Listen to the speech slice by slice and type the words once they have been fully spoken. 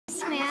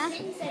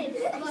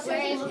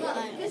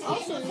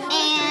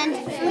and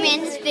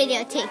Amanda's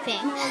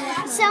videotaping.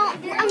 So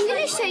I'm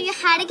going to show you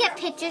how to get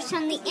pictures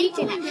from the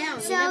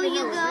internet. So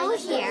you go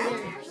here.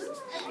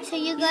 So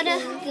you go to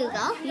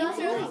Google.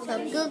 So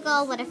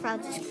Google, whatever, I'll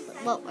just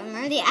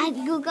remember the ad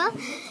Google,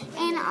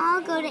 and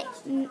I'll go to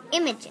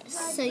images.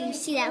 So you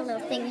see that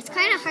little thing. It's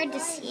kind of hard to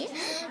see.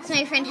 So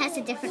my friend has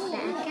a different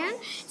background.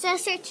 So I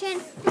search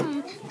in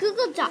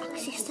Google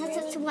Docs because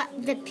that's what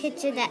the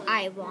picture that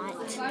I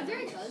want.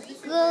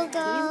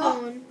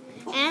 Google.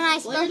 And I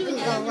spelled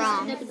Google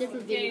wrong.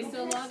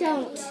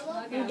 Don't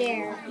you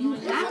dare. You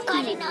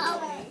forgot to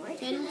know.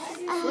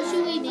 What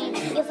should we name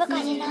it? You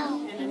forgot to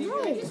know.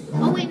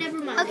 Oh wait, never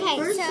mind. Okay,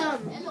 first, so,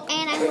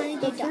 and I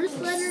want to do first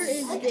letter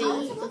is B.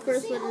 The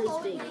first letter is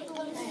B.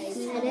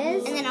 It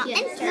is? And then I'll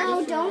enter.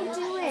 No, don't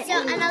do it. So,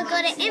 and I'll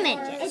go to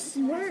images. It's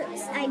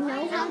worse. I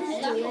know how to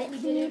do it.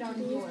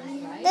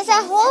 There's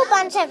a whole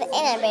bunch of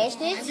images,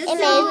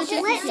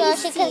 so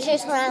she can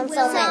choose from so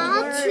So many.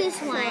 I'll choose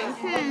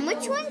one.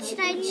 Which one should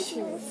I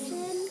choose?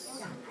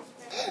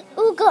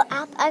 Google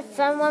app, I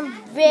found one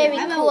very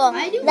cool.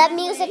 The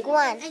music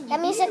one. The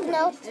music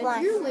notes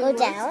one. Go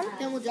down.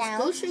 Then we'll just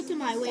go straight to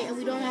my way, and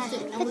we don't have to.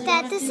 But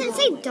that doesn't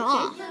say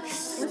dogs.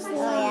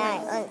 Oh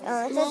yeah.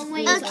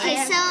 Okay,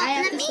 so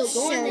let me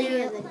show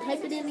you.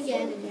 Type it in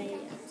again.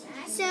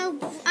 So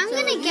I'm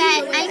gonna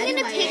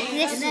pick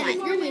this And then if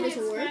one. your way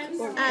doesn't work,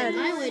 or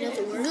my way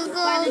doesn't work,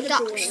 Google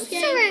Docs. It's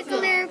a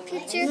regular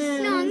picture.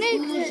 No,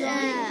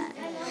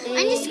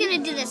 I'm just gonna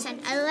do this one.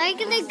 I like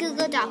the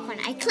Google Doc one.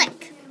 I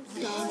click.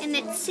 And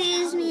it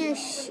says me, it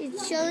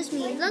shows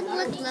me, look,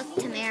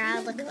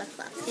 Tamara, look.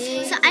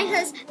 So I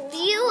press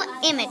view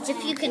image,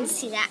 if you can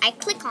see that. I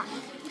click on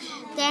it.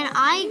 Then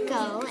I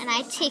go and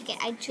I take it,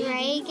 I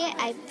drag it,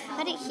 I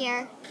put it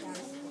here.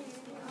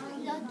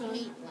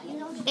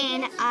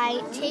 And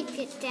I take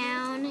it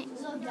down.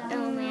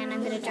 Oh man,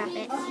 I'm going to drop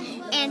it.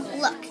 And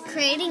look,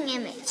 creating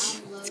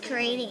image. It's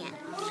creating it.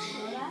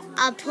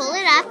 I'll pull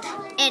it up,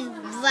 and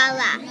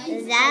voila.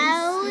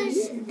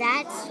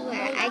 That's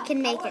where I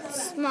can make it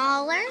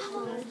smaller,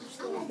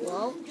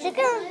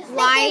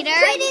 wider.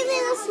 Pretty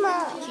little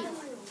small.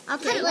 I'll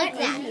put it like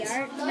that.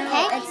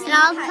 Okay? And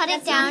I'll put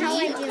it down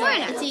in the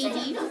corner.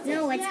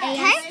 No, it's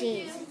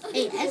ASD.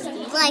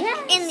 Like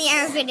in the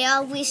other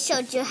video, we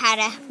showed you how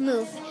to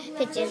move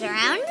pictures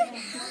around.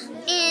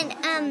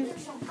 And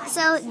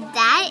so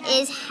that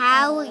is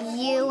how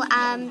you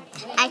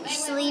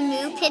actually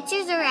move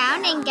pictures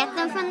around and get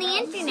them from the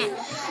internet.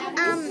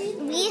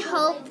 We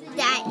hope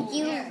that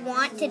you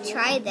want to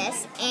try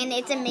this, and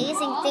it's an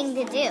amazing thing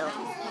to do.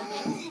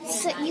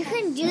 So you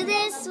can do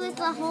this with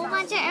a whole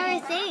bunch of other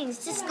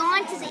things. Just go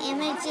onto the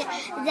image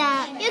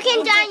that You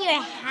can do in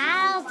your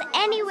house,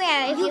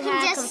 anywhere. If you you can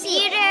have just a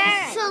see it.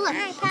 computer. So look,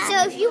 so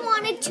if you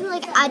wanted to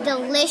like a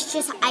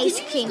delicious ice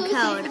cream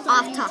cone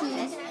off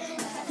topic,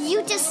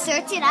 you just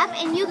search it up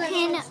and you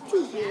can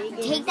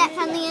take that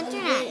from the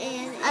internet.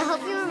 I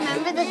hope you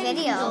remember the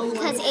video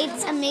because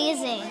it's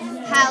amazing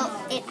how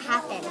it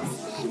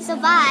happens. So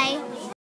bye.